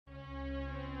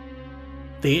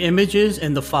The images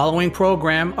in the following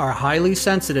program are highly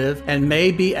sensitive and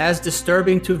may be as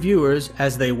disturbing to viewers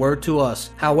as they were to us.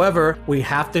 However, we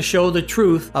have to show the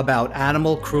truth about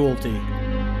animal cruelty.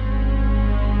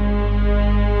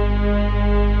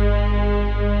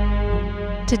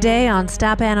 Today on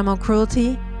Stop Animal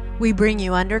Cruelty, we bring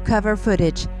you undercover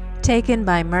footage taken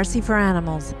by Mercy for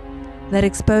Animals that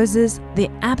exposes the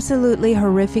absolutely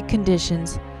horrific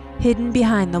conditions hidden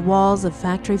behind the walls of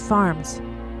factory farms.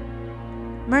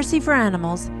 Mercy for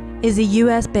Animals is a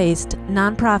U.S.-based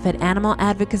nonprofit animal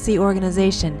advocacy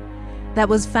organization that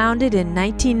was founded in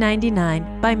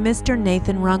 1999 by Mr.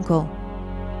 Nathan Runkle.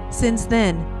 Since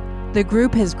then, the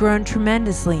group has grown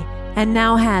tremendously and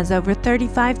now has over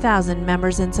 35,000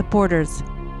 members and supporters.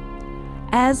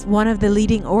 As one of the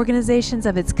leading organizations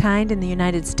of its kind in the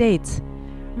United States,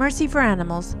 Mercy for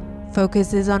Animals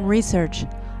focuses on research,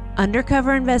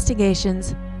 undercover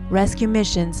investigations, rescue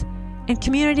missions, and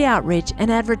community outreach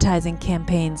and advertising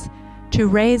campaigns to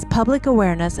raise public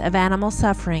awareness of animal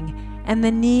suffering and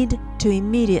the need to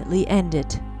immediately end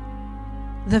it.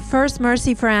 The first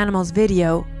Mercy for Animals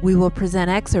video we will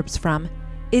present excerpts from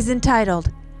is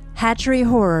entitled Hatchery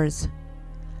Horrors.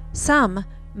 Some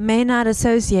may not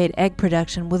associate egg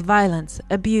production with violence,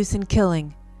 abuse, and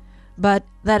killing, but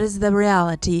that is the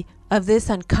reality of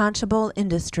this unconscionable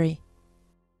industry.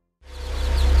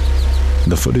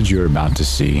 The footage you're about to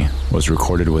see was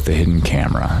recorded with a hidden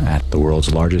camera at the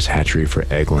world's largest hatchery for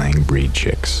egg-laying breed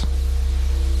chicks.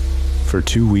 For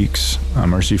 2 weeks, a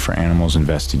Mercy for Animals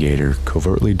investigator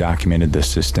covertly documented the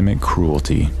systemic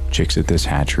cruelty chicks at this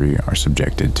hatchery are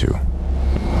subjected to.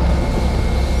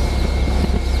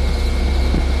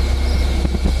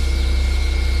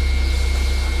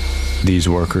 These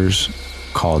workers,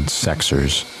 called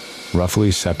sexers, roughly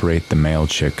separate the male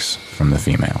chicks from the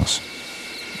females.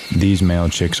 These male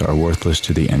chicks are worthless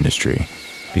to the industry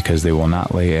because they will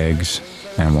not lay eggs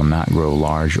and will not grow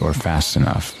large or fast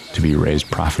enough to be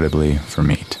raised profitably for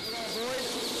meat.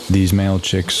 These male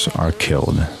chicks are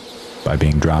killed by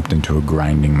being dropped into a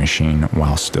grinding machine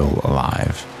while still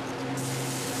alive.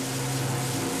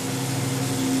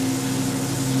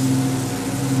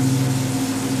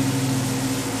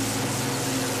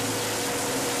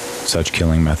 Such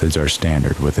killing methods are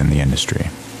standard within the industry.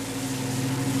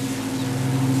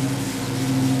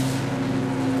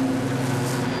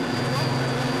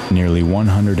 Nearly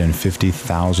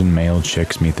 150,000 male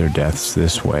chicks meet their deaths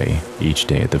this way each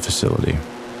day at the facility.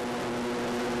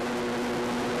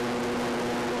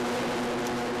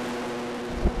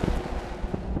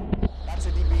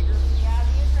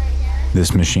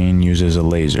 This machine uses a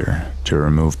laser to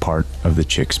remove part of the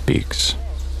chick's beaks.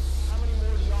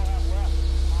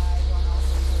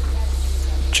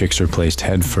 Chicks are placed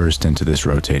head first into this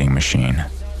rotating machine.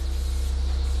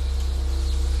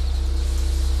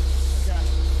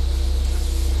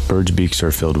 Birds' beaks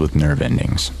are filled with nerve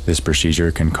endings. This procedure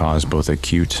can cause both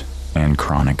acute and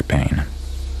chronic pain.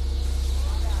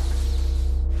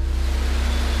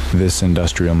 This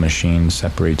industrial machine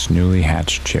separates newly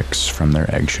hatched chicks from their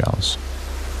eggshells.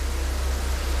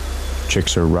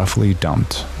 Chicks are roughly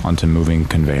dumped onto moving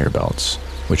conveyor belts,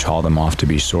 which haul them off to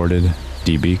be sorted,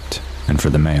 debeaked, and for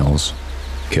the males,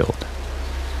 killed.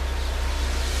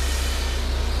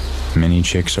 Many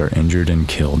chicks are injured and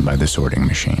killed by the sorting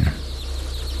machine.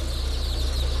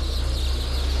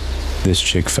 This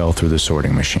chick fell through the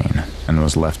sorting machine and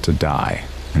was left to die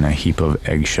in a heap of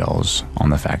eggshells on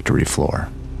the factory floor.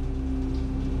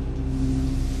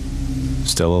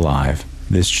 Still alive,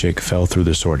 this chick fell through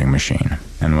the sorting machine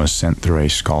and was sent through a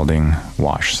scalding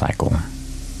wash cycle. Some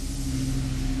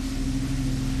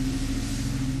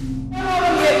of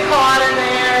them get caught in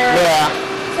there. Yeah.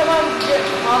 Some of them get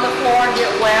on the floor and get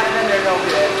wet and then they're no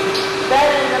good. That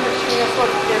in the machine is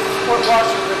what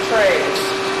washes the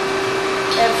trays.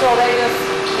 And so they just,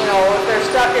 if they're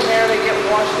stuck in there, they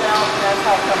get washed out, and that's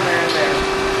how come they're in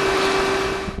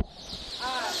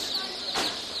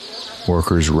there.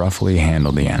 Workers roughly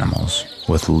handle the animals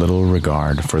with little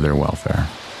regard for their welfare.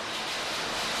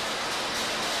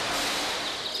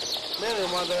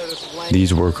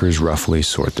 These workers roughly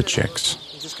sort the chicks,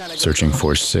 searching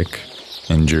for sick,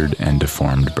 injured, and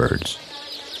deformed birds.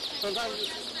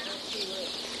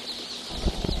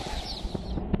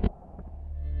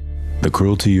 The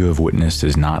cruelty you have witnessed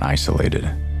is not isolated,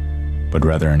 but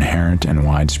rather inherent and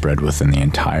widespread within the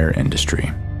entire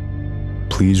industry.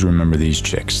 Please remember these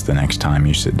chicks the next time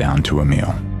you sit down to a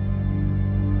meal.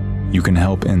 You can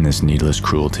help end this needless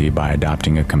cruelty by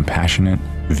adopting a compassionate,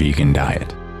 vegan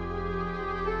diet.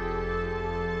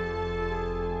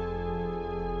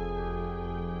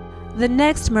 The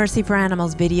next Mercy for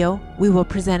Animals video we will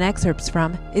present excerpts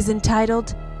from is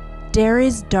entitled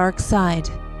dairy's dark side.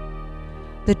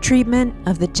 The treatment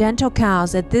of the gentle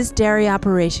cows at this dairy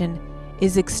operation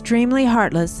is extremely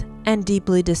heartless and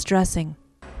deeply distressing.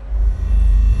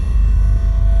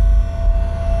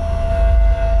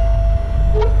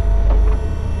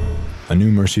 A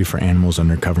new Mercy for Animals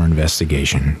undercover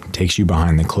investigation takes you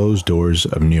behind the closed doors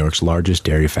of New York's largest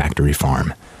dairy factory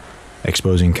farm,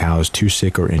 exposing cows too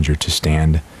sick or injured to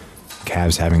stand,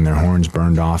 calves having their horns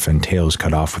burned off and tails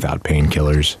cut off without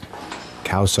painkillers,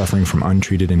 cows suffering from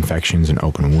untreated infections and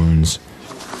open wounds,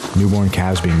 newborn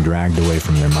calves being dragged away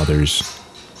from their mothers,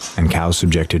 and cows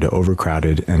subjected to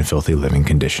overcrowded and filthy living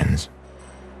conditions.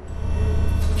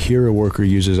 Here, a worker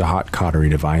uses a hot cautery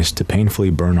device to painfully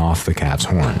burn off the calf's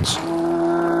horns,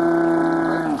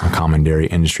 a common dairy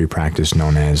industry practice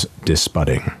known as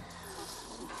disbudding.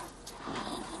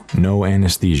 No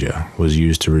anesthesia was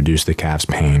used to reduce the calf's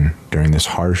pain during this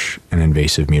harsh and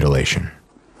invasive mutilation.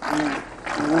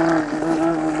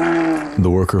 The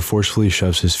worker forcefully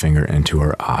shoves his finger into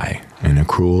her eye in a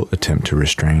cruel attempt to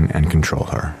restrain and control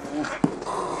her.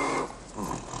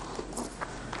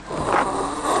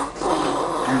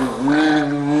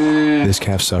 This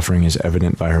calf's suffering is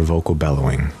evident by her vocal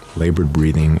bellowing, labored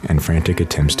breathing, and frantic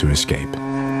attempts to escape.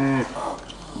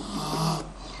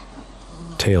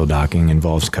 Tail docking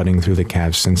involves cutting through the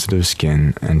calf's sensitive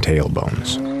skin and tail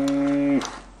bones.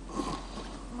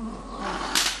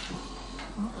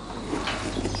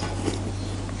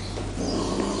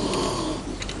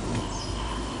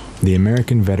 The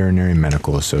American Veterinary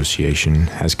Medical Association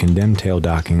has condemned tail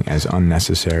docking as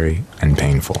unnecessary and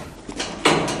painful.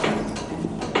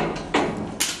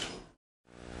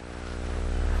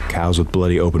 Cows with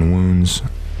bloody open wounds,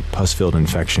 pus-filled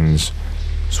infections,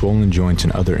 swollen joints,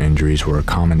 and other injuries were a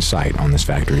common sight on this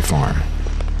factory farm.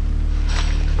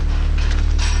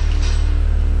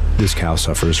 This cow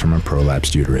suffers from a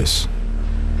prolapsed uterus.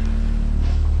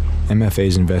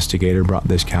 MFA's investigator brought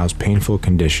this cow's painful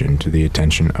condition to the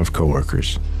attention of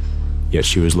coworkers, yet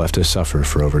she was left to suffer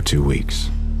for over 2 weeks.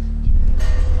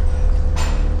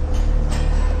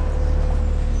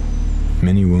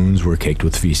 Many wounds were caked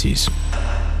with feces.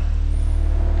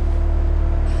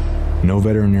 No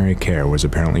veterinary care was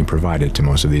apparently provided to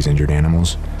most of these injured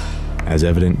animals, as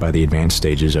evident by the advanced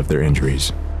stages of their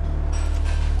injuries.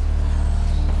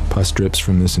 Pus drips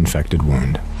from this infected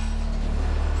wound.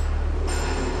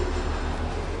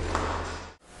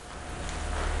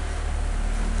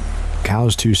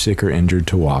 Cows too sick or injured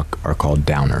to walk are called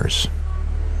downers.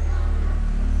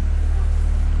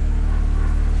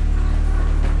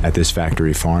 At this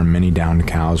factory farm, many downed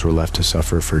cows were left to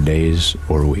suffer for days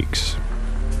or weeks.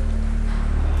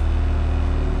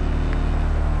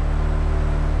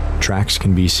 Tracks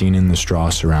can be seen in the straw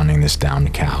surrounding this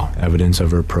downed cow, evidence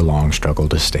of her prolonged struggle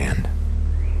to stand.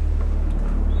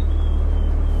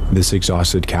 This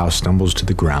exhausted cow stumbles to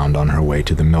the ground on her way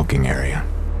to the milking area.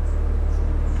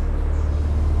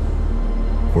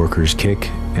 Workers kick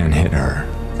and hit her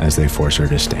as they force her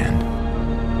to stand.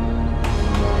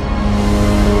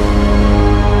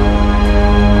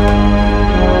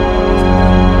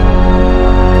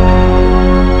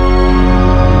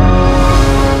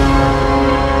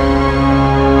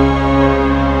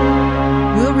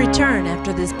 We'll return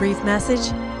after this brief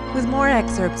message with more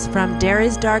excerpts from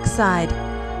Dairy's Dark Side,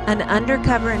 an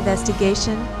undercover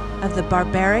investigation of the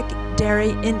barbaric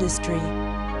dairy industry.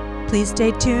 Please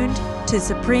stay tuned to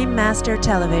Supreme Master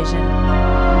Television.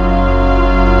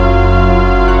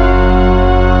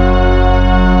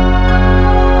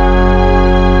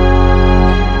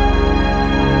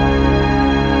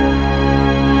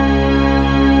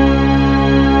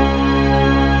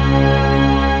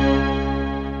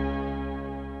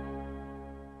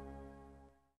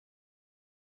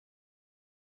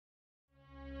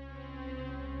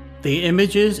 The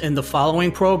images in the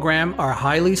following program are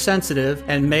highly sensitive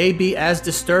and may be as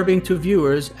disturbing to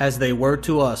viewers as they were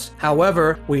to us.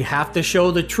 However, we have to show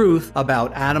the truth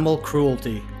about animal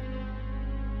cruelty.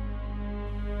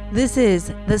 This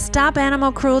is the Stop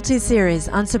Animal Cruelty series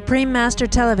on Supreme Master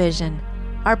Television.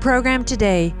 Our program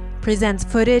today presents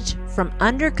footage from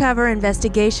undercover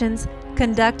investigations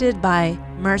conducted by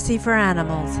Mercy for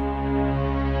Animals.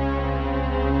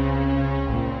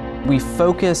 We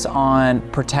focus on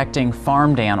protecting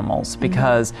farmed animals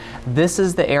because this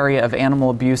is the area of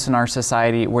animal abuse in our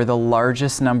society where the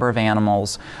largest number of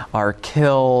animals are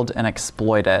killed and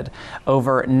exploited.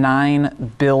 Over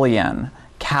 9 billion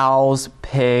cows,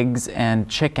 pigs, and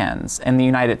chickens in the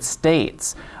United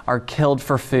States are killed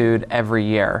for food every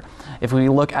year. If we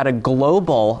look at a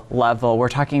global level, we're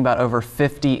talking about over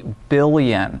 50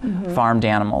 billion farmed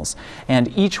animals.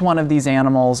 And each one of these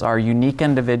animals are unique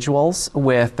individuals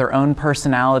with their own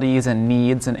personalities and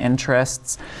needs and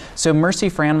interests. So Mercy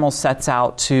for Animals sets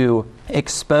out to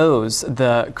expose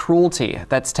the cruelty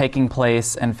that's taking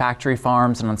place in factory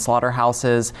farms and on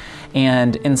slaughterhouses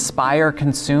and inspire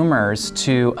consumers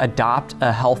to adopt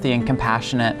a healthy and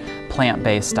compassionate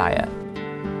plant-based diet.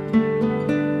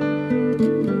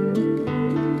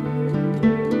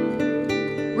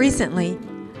 Recently,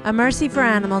 a Mercy for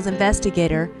Animals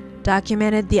investigator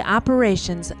documented the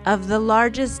operations of the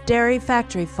largest dairy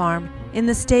factory farm in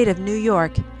the state of New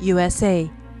York,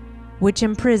 USA, which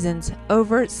imprisons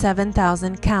over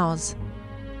 7,000 cows.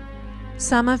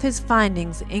 Some of his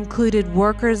findings included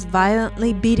workers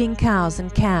violently beating cows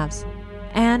and calves,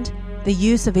 and the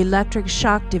use of electric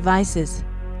shock devices.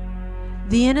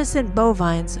 The innocent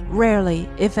bovines rarely,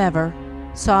 if ever,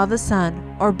 saw the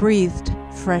sun or breathed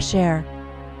fresh air.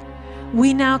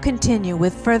 We now continue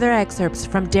with further excerpts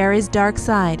from Dairy's Dark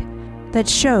Side that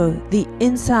show the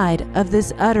inside of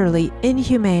this utterly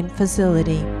inhumane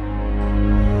facility.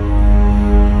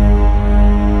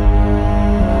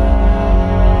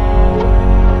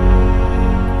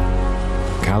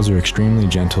 Cows are extremely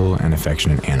gentle and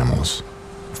affectionate animals,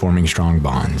 forming strong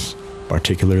bonds,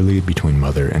 particularly between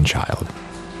mother and child.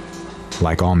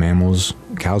 Like all mammals,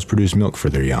 cows produce milk for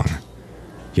their young.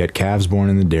 Yet calves born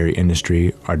in the dairy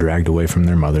industry are dragged away from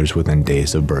their mothers within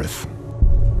days of birth.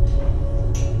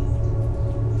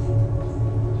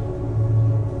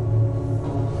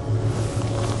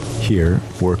 Here,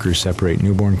 workers separate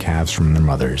newborn calves from their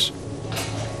mothers,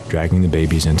 dragging the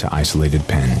babies into isolated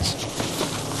pens.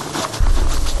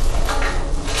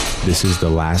 This is the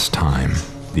last time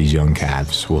these young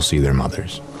calves will see their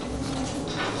mothers.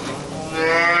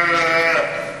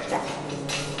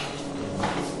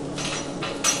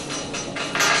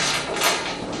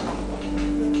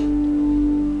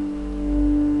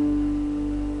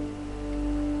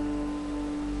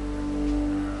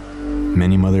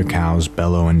 Many mother cows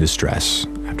bellow in distress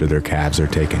after their calves are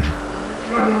taken.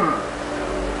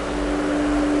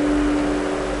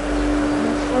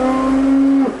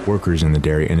 Workers in the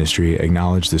dairy industry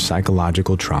acknowledge the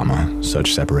psychological trauma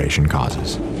such separation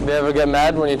causes. Do you ever get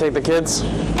mad when you take the kids?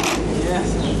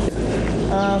 Yes.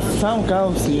 Some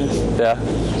cows, yes.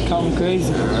 Yeah. Come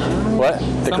crazy. What?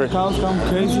 Some cows come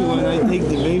crazy when I take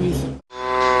the babies.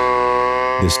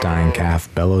 This dying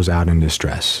calf bellows out in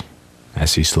distress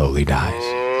as he slowly dies.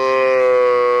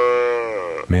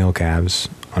 Male calves,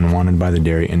 unwanted by the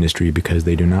dairy industry because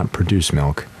they do not produce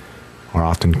milk, are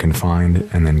often confined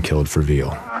and then killed for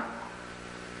veal.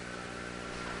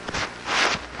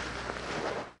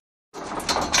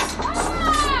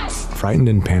 Frightened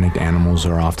and panicked animals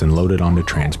are often loaded onto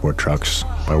transport trucks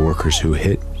by workers who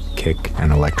hit, kick,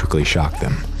 and electrically shock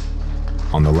them.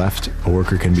 On the left, a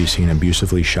worker can be seen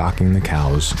abusively shocking the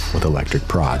cows with electric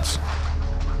prods.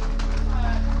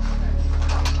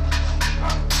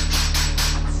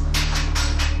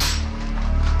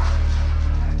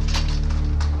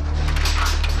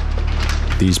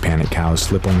 These panicked cows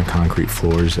slip on the concrete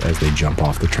floors as they jump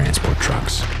off the transport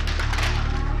trucks.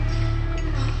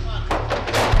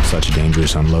 Such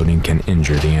dangerous unloading can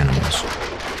injure the animals.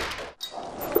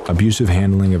 Abusive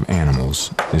handling of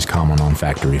animals is common on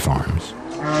factory farms.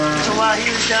 So while he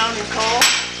was down in coal,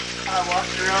 I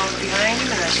walked around behind him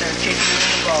and I started kicking him in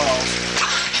the balls.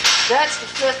 That's the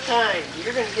 5th time.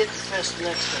 You're going to get the fist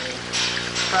next time.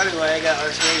 Probably why I got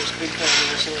arthritis big time in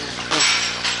this hand.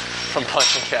 From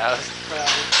punching cows.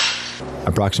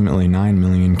 Approximately 9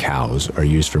 million cows are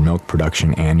used for milk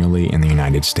production annually in the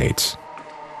United States.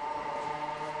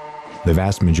 The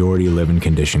vast majority live in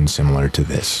conditions similar to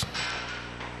this.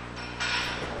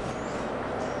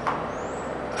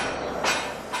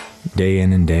 Day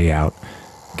in and day out,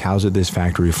 cows at this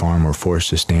factory farm were forced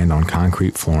to stand on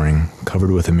concrete flooring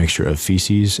covered with a mixture of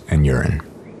feces and urine.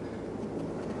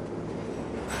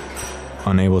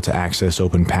 Unable to access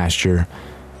open pasture,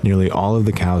 nearly all of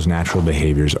the cows' natural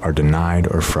behaviors are denied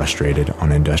or frustrated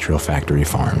on industrial factory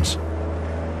farms.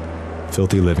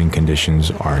 Filthy living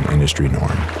conditions are an industry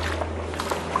norm.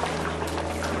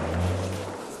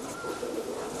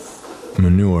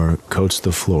 Manure coats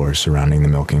the floor surrounding the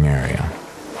milking area.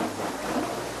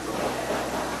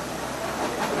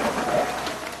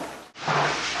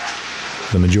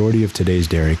 The majority of today's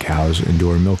dairy cows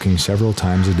endure milking several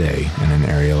times a day in an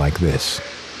area like this.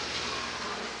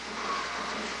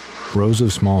 Rows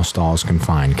of small stalls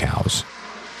confine cows.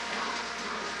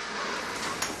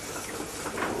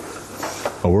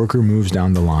 A worker moves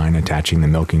down the line attaching the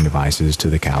milking devices to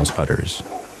the cow's udders.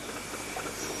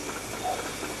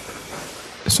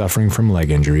 Suffering from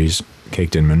leg injuries,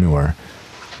 caked in manure,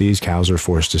 these cows are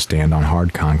forced to stand on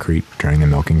hard concrete during the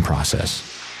milking process.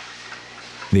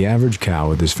 The average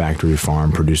cow at this factory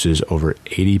farm produces over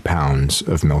 80 pounds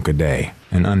of milk a day,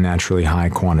 an unnaturally high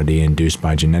quantity induced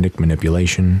by genetic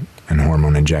manipulation and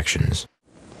hormone injections.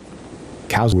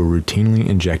 Cows were routinely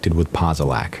injected with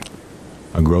Posilac,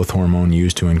 a growth hormone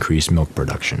used to increase milk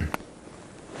production.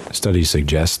 Studies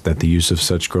suggest that the use of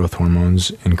such growth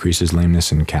hormones increases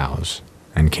lameness in cows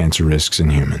and cancer risks in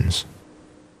humans.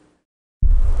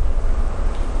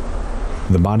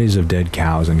 The bodies of dead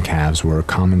cows and calves were a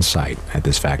common sight at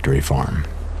this factory farm.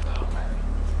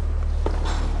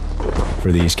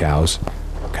 For these cows,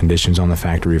 conditions on the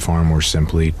factory farm were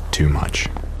simply too much.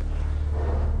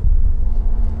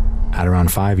 At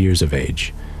around 5 years of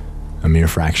age, a mere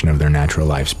fraction of their natural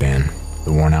lifespan,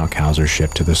 the worn-out cows are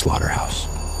shipped to the slaughterhouse.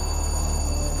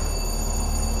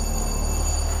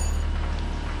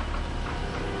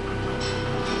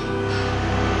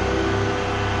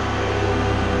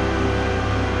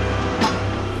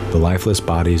 The lifeless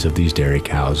bodies of these dairy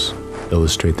cows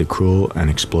illustrate the cruel and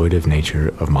exploitive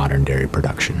nature of modern dairy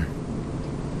production.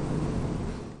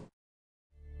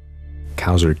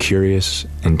 Cows are curious,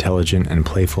 intelligent, and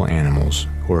playful animals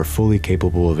who are fully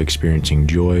capable of experiencing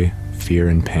joy, fear,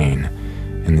 and pain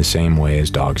in the same way as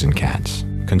dogs and cats.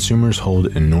 Consumers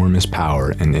hold enormous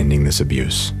power in ending this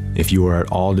abuse. If you are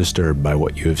at all disturbed by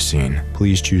what you have seen,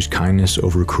 please choose kindness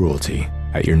over cruelty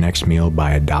at your next meal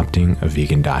by adopting a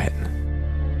vegan diet.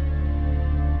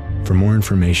 For more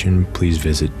information, please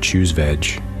visit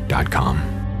chooseveg.com.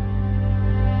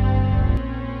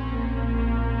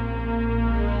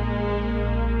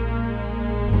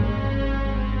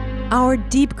 Our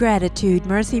deep gratitude,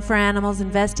 Mercy for Animals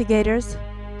investigators,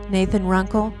 Nathan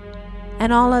Runkle,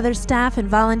 and all other staff and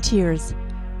volunteers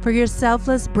for your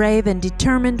selfless, brave, and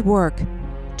determined work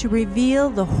to reveal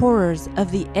the horrors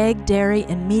of the egg, dairy,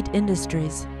 and meat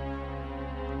industries.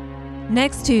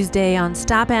 Next Tuesday on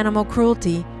Stop Animal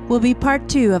Cruelty will be part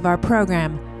 2 of our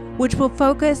program, which will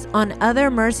focus on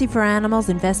other Mercy for Animals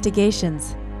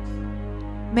investigations.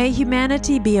 May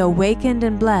humanity be awakened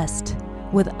and blessed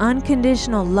with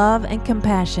unconditional love and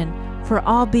compassion for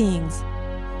all beings,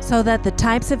 so that the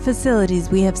types of facilities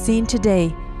we have seen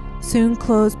today soon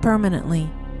close permanently.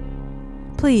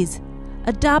 Please,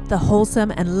 adopt the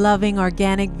wholesome and loving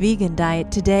organic vegan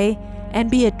diet today and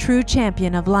be a true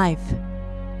champion of life.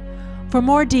 For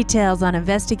more details on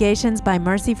investigations by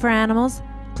Mercy for Animals,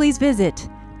 please visit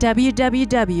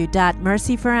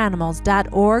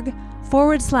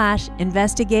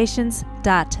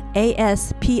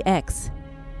www.mercyforanimals.org/investigations.aspx.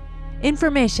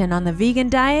 Information on the vegan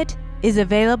diet is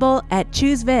available at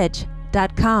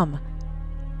chooseveg.com.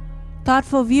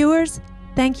 Thoughtful viewers,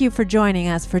 thank you for joining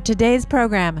us for today's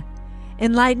program.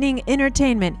 Enlightening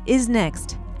entertainment is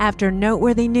next after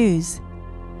noteworthy news.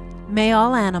 May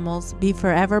all animals be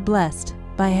forever blessed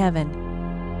by heaven.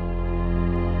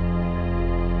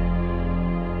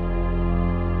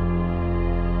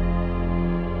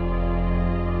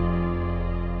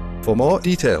 For more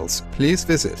details, please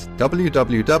visit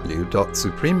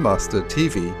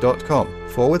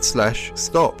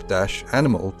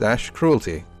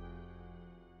www.suprememastertv.com/stop-animal-cruelty.